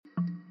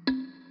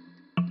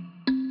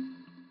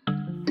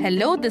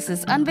Hello, this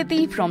is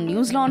Anviti from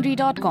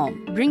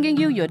newslaundry.com, bringing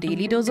you your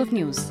daily dose of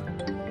news.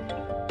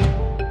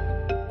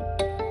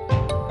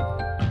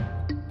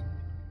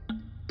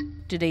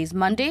 Today is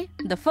Monday,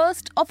 the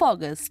 1st of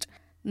August.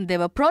 There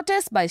were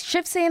protests by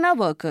Shiv Sena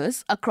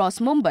workers across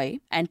Mumbai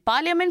and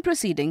parliament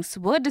proceedings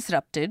were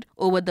disrupted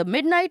over the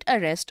midnight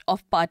arrest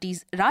of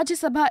party's Rajya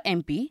Sabha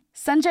MP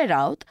Sanjay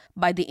Raut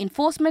by the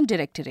Enforcement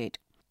Directorate.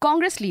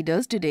 Congress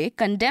leaders today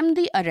condemned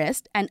the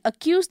arrest and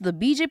accused the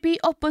BJP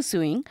of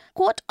pursuing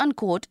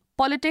quote-unquote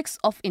politics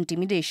of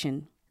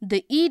intimidation.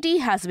 The ED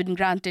has been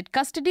granted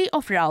custody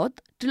of Raut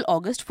till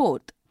August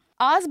 4th.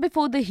 Hours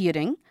before the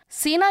hearing,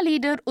 Sena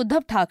leader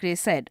Uddhav Thackeray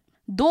said,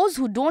 "Those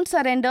who don't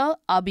surrender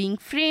are being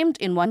framed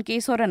in one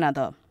case or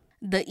another."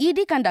 The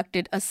ED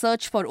conducted a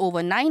search for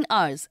over 9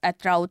 hours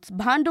at Raut's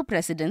Bhandup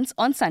residence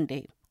on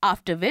Sunday,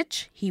 after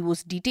which he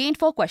was detained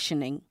for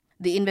questioning.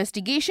 The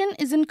investigation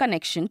is in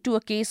connection to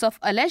a case of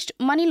alleged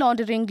money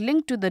laundering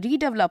linked to the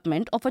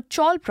redevelopment of a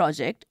chawl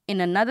project in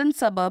a northern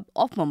suburb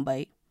of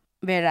Mumbai.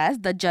 Whereas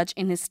the judge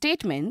in his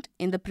statement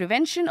in the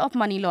Prevention of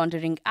Money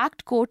Laundering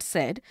Act court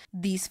said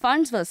these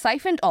funds were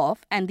siphoned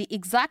off and the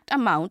exact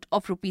amount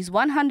of Rs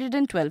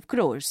 112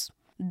 crores.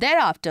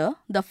 Thereafter,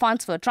 the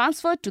funds were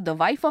transferred to the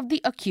wife of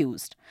the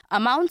accused,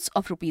 amounts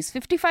of Rs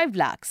 55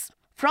 lakhs.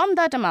 From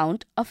that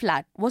amount, a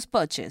flat was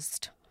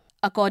purchased.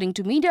 According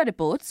to media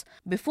reports,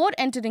 before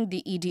entering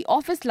the ED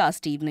office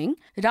last evening,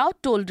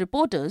 Raut told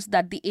reporters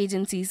that the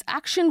agency's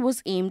action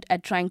was aimed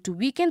at trying to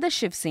weaken the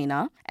Shiv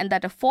Sena and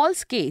that a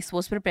false case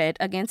was prepared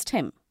against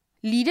him.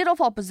 Leader of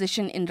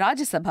opposition in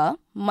Rajya Sabha,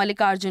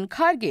 Mallikarjun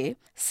Kharge,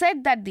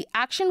 said that the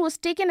action was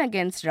taken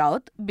against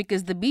Raut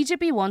because the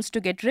BJP wants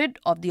to get rid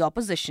of the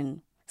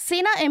opposition.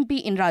 Sena MP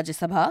in Rajya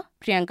Sabha,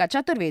 Priyanka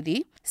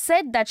Chaturvedi,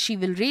 said that she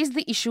will raise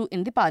the issue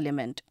in the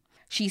parliament.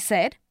 She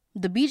said,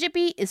 "The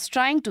BJP is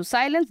trying to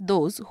silence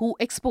those who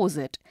expose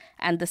it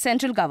and the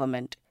central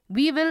government.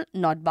 We will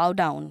not bow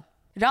down."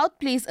 Raut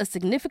plays a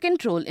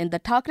significant role in the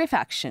Thackeray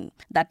faction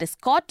that is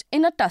caught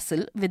in a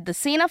tussle with the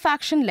Sena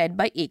faction led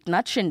by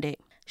Eknath Shinde.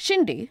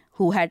 Shinde,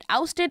 who had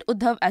ousted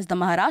Uddhav as the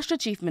Maharashtra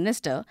Chief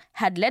Minister,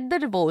 had led the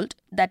revolt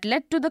that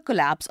led to the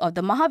collapse of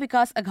the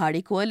Mahavikas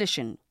Aghadi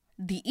coalition.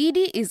 The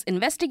ED is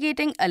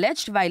investigating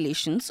alleged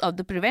violations of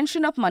the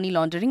Prevention of Money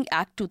Laundering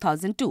Act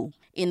 2002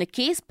 in a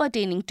case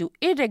pertaining to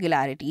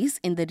irregularities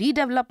in the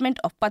redevelopment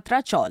of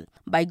Patra Chawl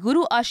by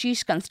Guru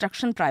Ashish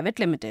Construction Private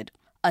Limited,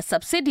 a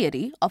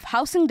subsidiary of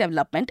Housing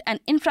Development and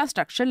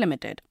Infrastructure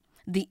Limited.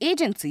 The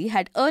agency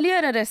had earlier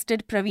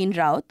arrested Praveen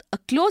Raut, a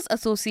close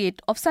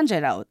associate of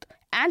Sanjay Raut,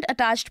 and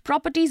attached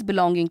properties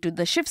belonging to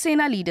the Shiv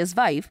Sena leader's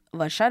wife,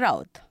 Varsha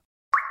Raut.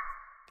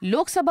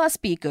 Lok Sabha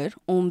Speaker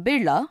Om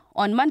Birla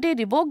on Monday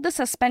revoked the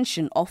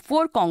suspension of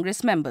 4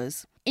 Congress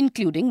members,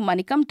 including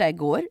Manikam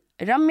Tagore,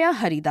 Ramya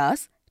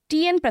Haridas,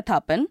 T.N.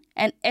 Prathapan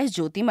and S.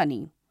 Jyoti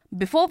Mani.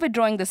 Before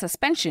withdrawing the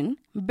suspension,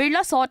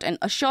 Birla sought an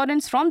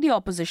assurance from the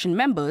opposition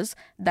members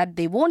that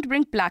they won't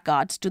bring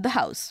placards to the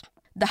House.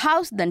 The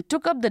House then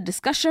took up the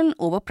discussion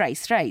over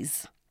price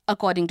rise.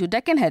 According to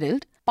Deccan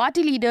Herald,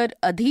 party leader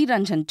Adhir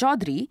Ranjan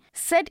Chaudhary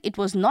said it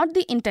was not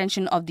the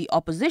intention of the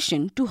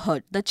opposition to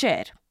hurt the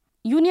chair.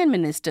 Union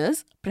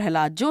ministers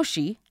Prahlad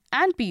Joshi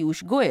and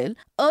Piyush Goyal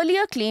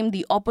earlier claimed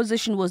the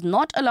opposition was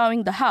not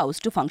allowing the House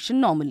to function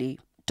normally.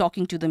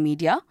 Talking to the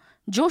media,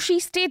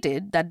 Joshi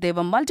stated that there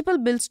were multiple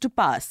bills to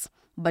pass,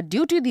 but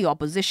due to the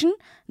opposition,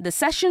 the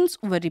sessions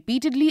were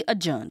repeatedly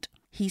adjourned.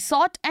 He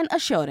sought an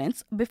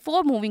assurance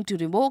before moving to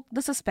revoke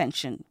the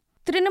suspension.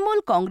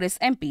 Trinamool Congress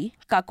MP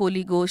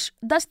Kakoli Ghosh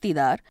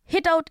Dastidar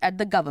hit out at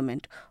the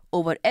government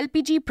over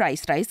LPG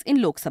price rise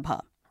in Lok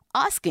Sabha,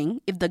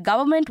 asking if the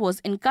government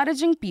was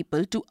encouraging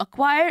people to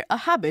acquire a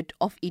habit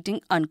of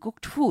eating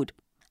uncooked food.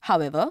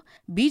 However,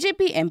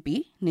 BJP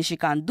MP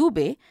Nishikant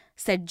Dubey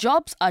said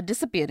jobs are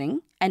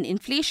disappearing and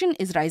inflation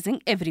is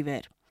rising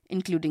everywhere,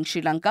 including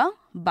Sri Lanka,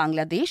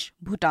 Bangladesh,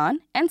 Bhutan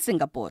and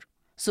Singapore.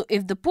 So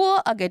if the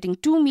poor are getting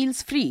 2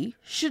 meals free,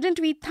 shouldn't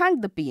we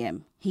thank the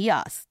PM? He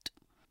asked.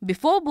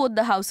 Before both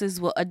the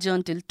houses were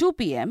adjourned till 2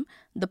 p.m.,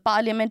 the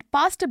parliament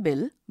passed a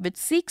bill which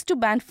seeks to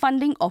ban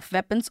funding of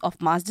weapons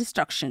of mass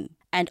destruction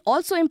and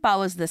also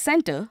empowers the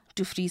centre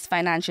to freeze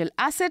financial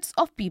assets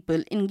of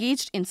people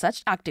engaged in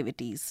such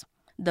activities.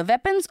 The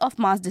Weapons of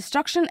Mass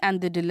Destruction and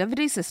the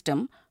Delivery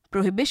System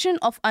Prohibition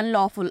of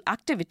Unlawful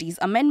Activities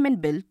Amendment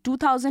Bill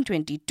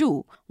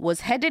 2022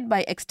 was headed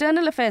by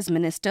External Affairs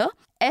Minister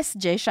S.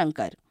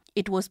 Jaishankar.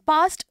 It was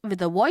passed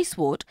with a voice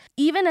vote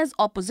even as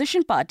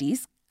opposition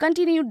parties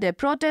continued their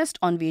protest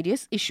on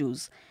various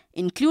issues,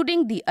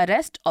 including the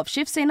arrest of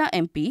Shiv Sena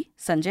MP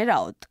Sanjay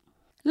Raut.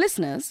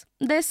 Listeners,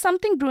 there's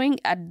something brewing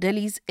at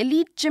Delhi's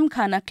elite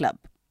Gymkhana Club.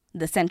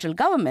 The central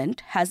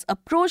government has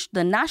approached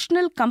the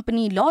National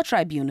Company Law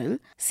Tribunal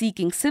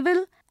seeking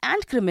civil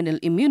and criminal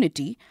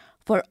immunity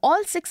for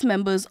all 6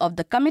 members of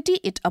the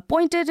committee it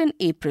appointed in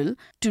April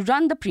to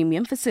run the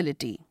premium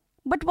facility.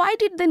 But why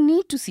did they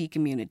need to seek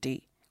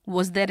immunity?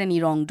 Was there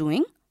any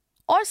wrongdoing?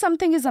 Or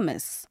something is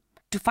amiss?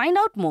 To find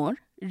out more,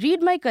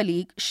 read my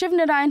colleague Shiv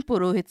Narayan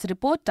Purohit's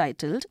report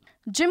titled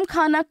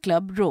Gymkhana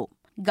Club Row,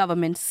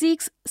 Government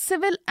seeks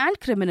civil and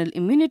criminal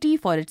immunity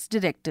for its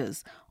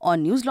directors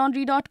on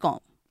newslaundry.com.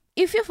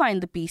 If you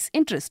find the piece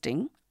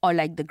interesting or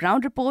like the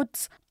ground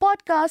reports,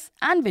 podcasts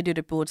and video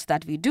reports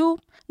that we do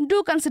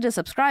consider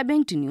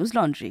subscribing to News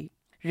Laundry.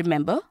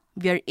 Remember,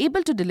 we are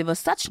able to deliver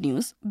such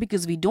news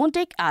because we don't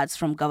take ads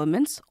from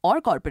governments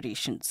or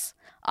corporations.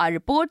 Our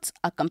reports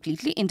are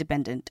completely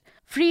independent,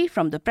 free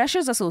from the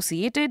pressures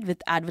associated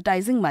with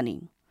advertising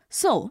money.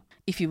 So,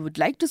 if you would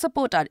like to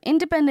support our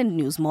independent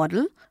news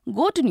model,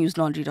 go to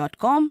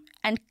newslaundry.com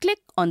and click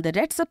on the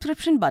red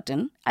subscription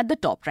button at the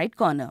top right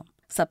corner.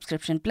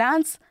 Subscription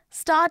plans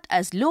start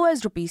as low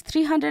as Rs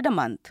 300 a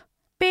month.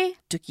 Pay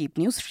to keep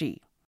news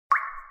free.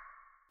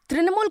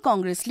 Trinamool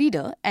Congress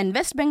leader and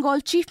West Bengal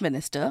Chief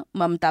Minister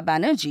Mamata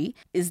Banerjee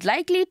is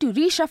likely to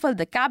reshuffle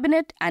the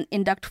cabinet and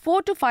induct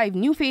 4 to 5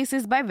 new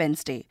faces by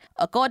Wednesday,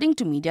 according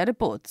to media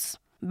reports.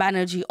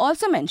 Banerjee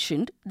also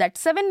mentioned that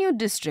 7 new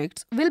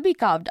districts will be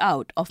carved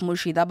out of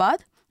Murshidabad,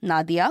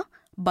 Nadia,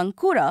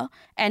 Bankura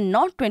and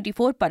North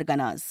 24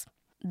 Parganas.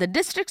 The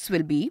districts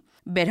will be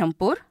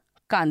Berhampur,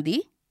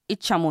 Kandi,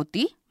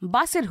 Ichamoti,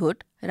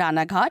 Basirhut,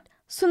 Ranaghat,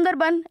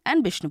 Sundarban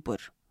and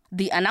Bishnupur.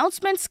 The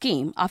announcements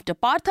came after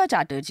Partha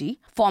Chatterjee,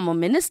 former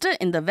minister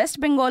in the West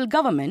Bengal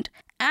government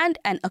and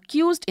an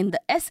accused in the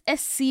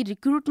SSC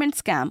recruitment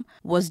scam,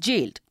 was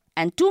jailed,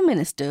 and 2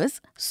 ministers,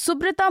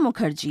 Subrata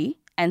Mukherjee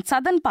and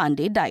Sadan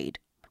Pandey, died.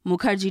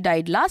 Mukherjee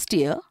died last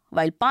year,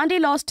 while Pandey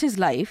lost his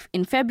life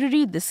in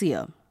February this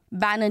year.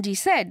 Banerjee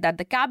said that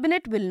the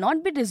cabinet will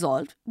not be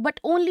dissolved but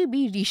only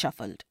be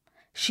reshuffled.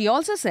 She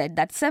also said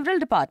that several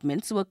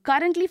departments were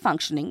currently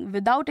functioning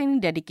without any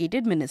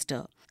dedicated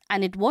minister,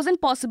 and it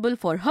wasn't possible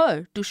for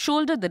her to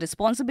shoulder the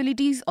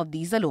responsibilities of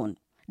these alone.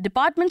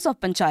 Departments of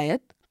Panchayat,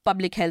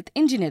 Public Health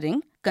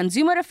Engineering,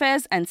 Consumer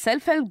Affairs and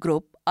Self-Help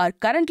Group are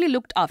currently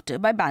looked after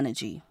by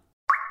Banerjee.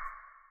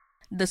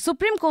 The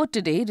Supreme Court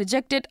today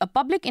rejected a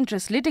public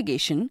interest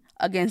litigation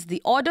against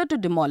the order to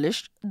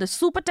demolish the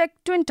Supertech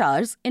Twin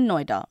Towers in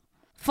Noida.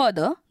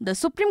 Further, the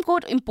Supreme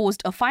Court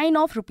imposed a fine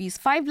of Rs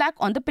 5 lakh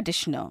on the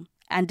petitioner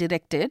and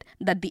directed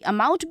that the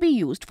amount be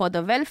used for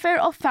the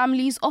welfare of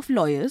families of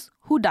lawyers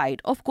who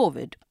died of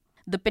COVID.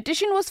 The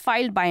petition was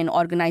filed by an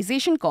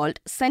organization called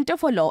Centre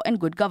for Law and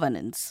Good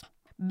Governance.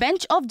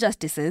 Bench of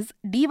Justices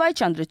D.Y.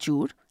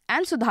 Chandrachud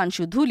and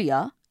Sudhanshu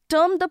Dhulia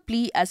termed the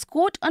plea as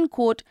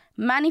quote-unquote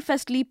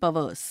manifestly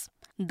perverse.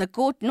 The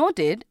court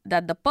noted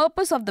that the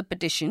purpose of the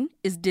petition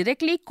is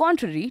directly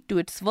contrary to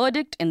its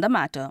verdict in the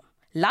matter.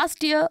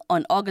 Last year,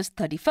 on August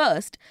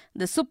 31st,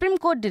 the Supreme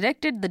Court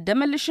directed the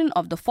demolition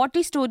of the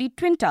 40-story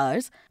twin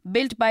towers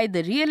built by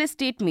the real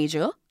estate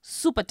major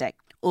Supertech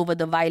over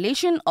the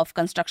violation of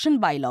construction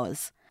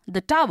bylaws.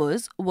 The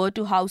towers were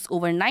to house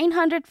over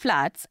 900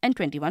 flats and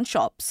 21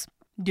 shops.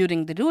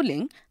 During the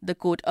ruling, the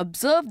court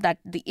observed that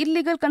the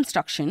illegal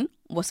construction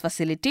was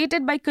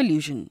facilitated by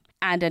collusion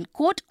and an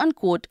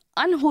quote-unquote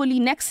unholy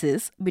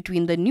nexus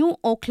between the New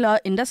Okhla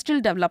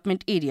Industrial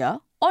Development Area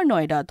or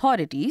Noida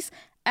authorities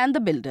and the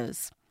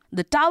builders.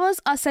 The towers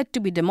are set to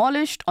be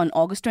demolished on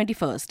August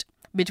 21st.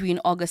 Between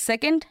August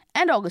 2nd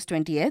and August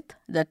 20th,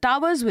 the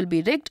towers will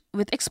be rigged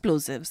with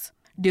explosives.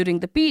 During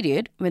the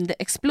period when the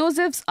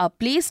explosives are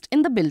placed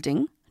in the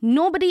building,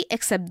 nobody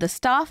except the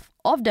staff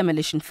of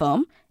demolition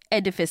firm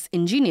Edifice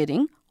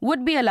Engineering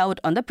would be allowed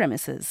on the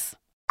premises.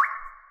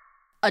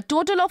 A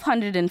total of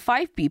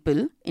 105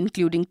 people,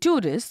 including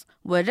tourists,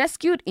 were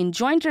rescued in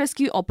joint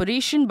rescue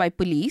operation by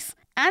police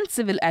and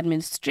civil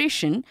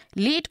administration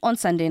late on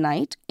Sunday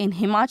night in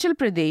Himachal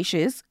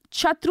Pradesh's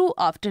Chatru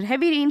after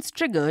heavy rains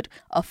triggered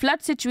a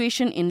flood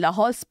situation in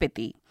Lahaul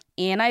Spiti,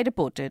 ANI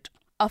reported.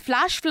 A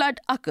flash flood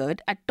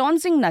occurred at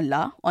Tonsing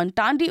Nalla on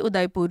Tandi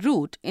Udaipur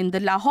route in the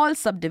Lahaul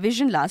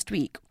subdivision last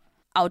week.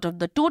 Out of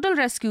the total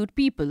rescued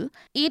people,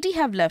 80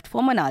 have left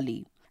for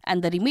Manali,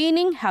 and the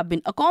remaining have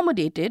been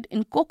accommodated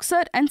in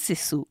Koksar and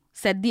Sissu,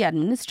 said the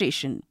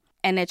administration.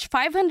 NH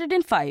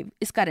 505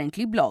 is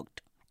currently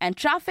blocked, and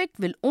traffic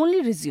will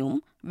only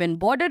resume when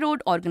Border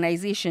Road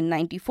Organisation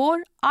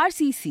 94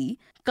 RCC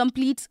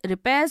completes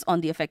repairs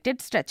on the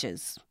affected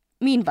stretches.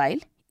 Meanwhile,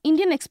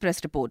 Indian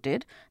Express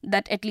reported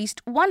that at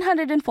least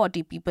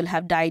 140 people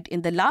have died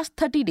in the last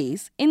 30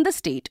 days in the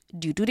state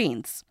due to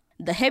rains.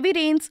 The heavy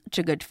rains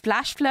triggered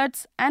flash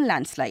floods and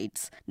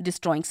landslides,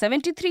 destroying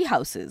 73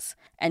 houses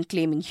and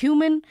claiming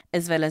human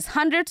as well as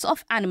hundreds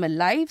of animal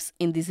lives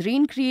in these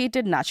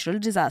rain-created natural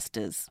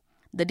disasters.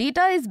 The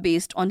data is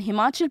based on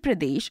Himachal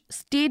Pradesh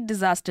State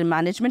Disaster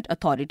Management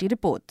Authority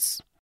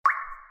reports.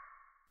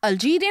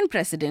 Algerian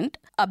President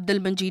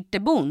Abdelmadjid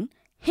Tebboune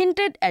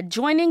hinted at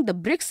joining the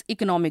BRICS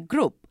economic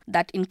group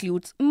that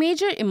includes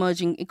major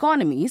emerging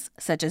economies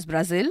such as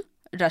Brazil,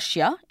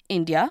 Russia,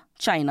 India,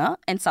 China,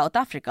 and South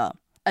Africa.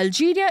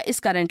 Algeria is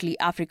currently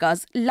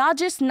Africa's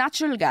largest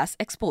natural gas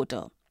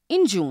exporter.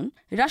 In June,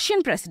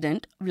 Russian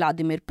President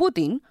Vladimir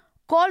Putin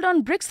called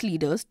on BRICS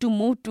leaders to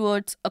move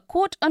towards a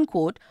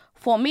quote-unquote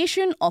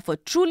formation of a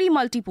truly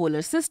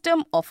multipolar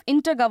system of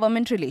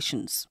intergovernment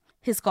relations.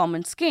 His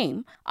comments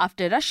came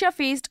after Russia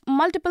faced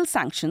multiple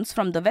sanctions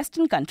from the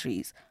Western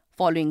countries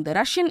following the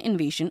Russian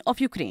invasion of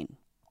Ukraine.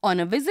 On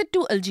a visit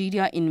to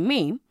Algeria in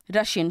May,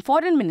 Russian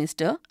Foreign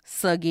Minister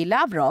Sergei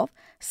Lavrov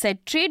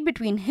said trade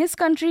between his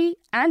country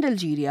and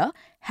Algeria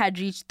had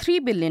reached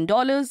 $3 billion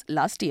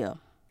last year.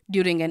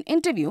 During an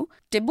interview,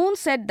 Tebboune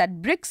said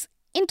that BRICS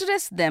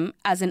interests them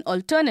as an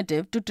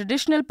alternative to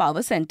traditional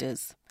power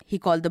centers. He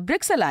called the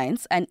BRICS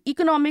alliance an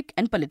economic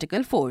and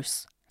political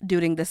force.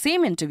 During the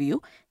same interview,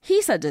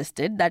 he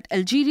suggested that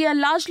Algeria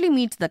largely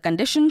meets the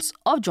conditions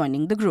of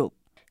joining the group.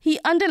 He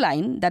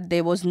underlined that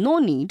there was no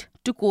need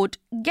to, quote,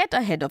 get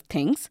ahead of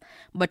things,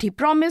 but he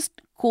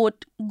promised,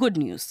 quote, good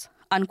news,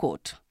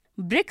 unquote.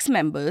 BRICS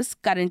members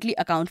currently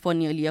account for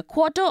nearly a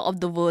quarter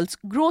of the world's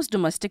gross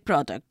domestic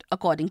product,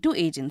 according to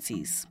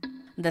agencies.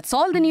 That's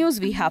all the news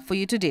we have for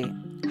you today.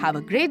 Have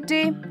a great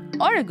day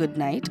or a good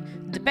night,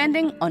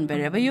 depending on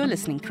wherever you're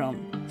listening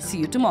from. See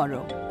you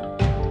tomorrow.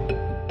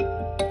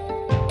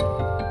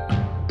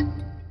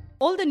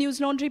 All the News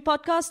Laundry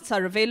podcasts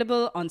are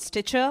available on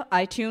Stitcher,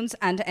 iTunes,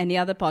 and any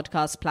other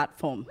podcast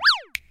platform.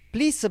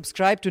 Please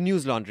subscribe to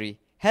News Laundry.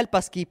 Help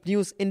us keep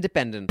news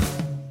independent.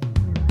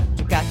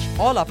 To catch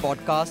all our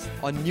podcasts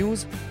on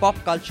news, pop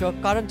culture,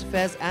 current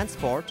affairs, and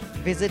sport,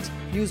 visit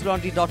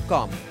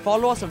newslaundry.com.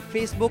 Follow us on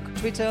Facebook,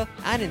 Twitter,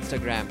 and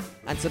Instagram,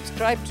 and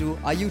subscribe to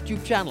our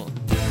YouTube channel.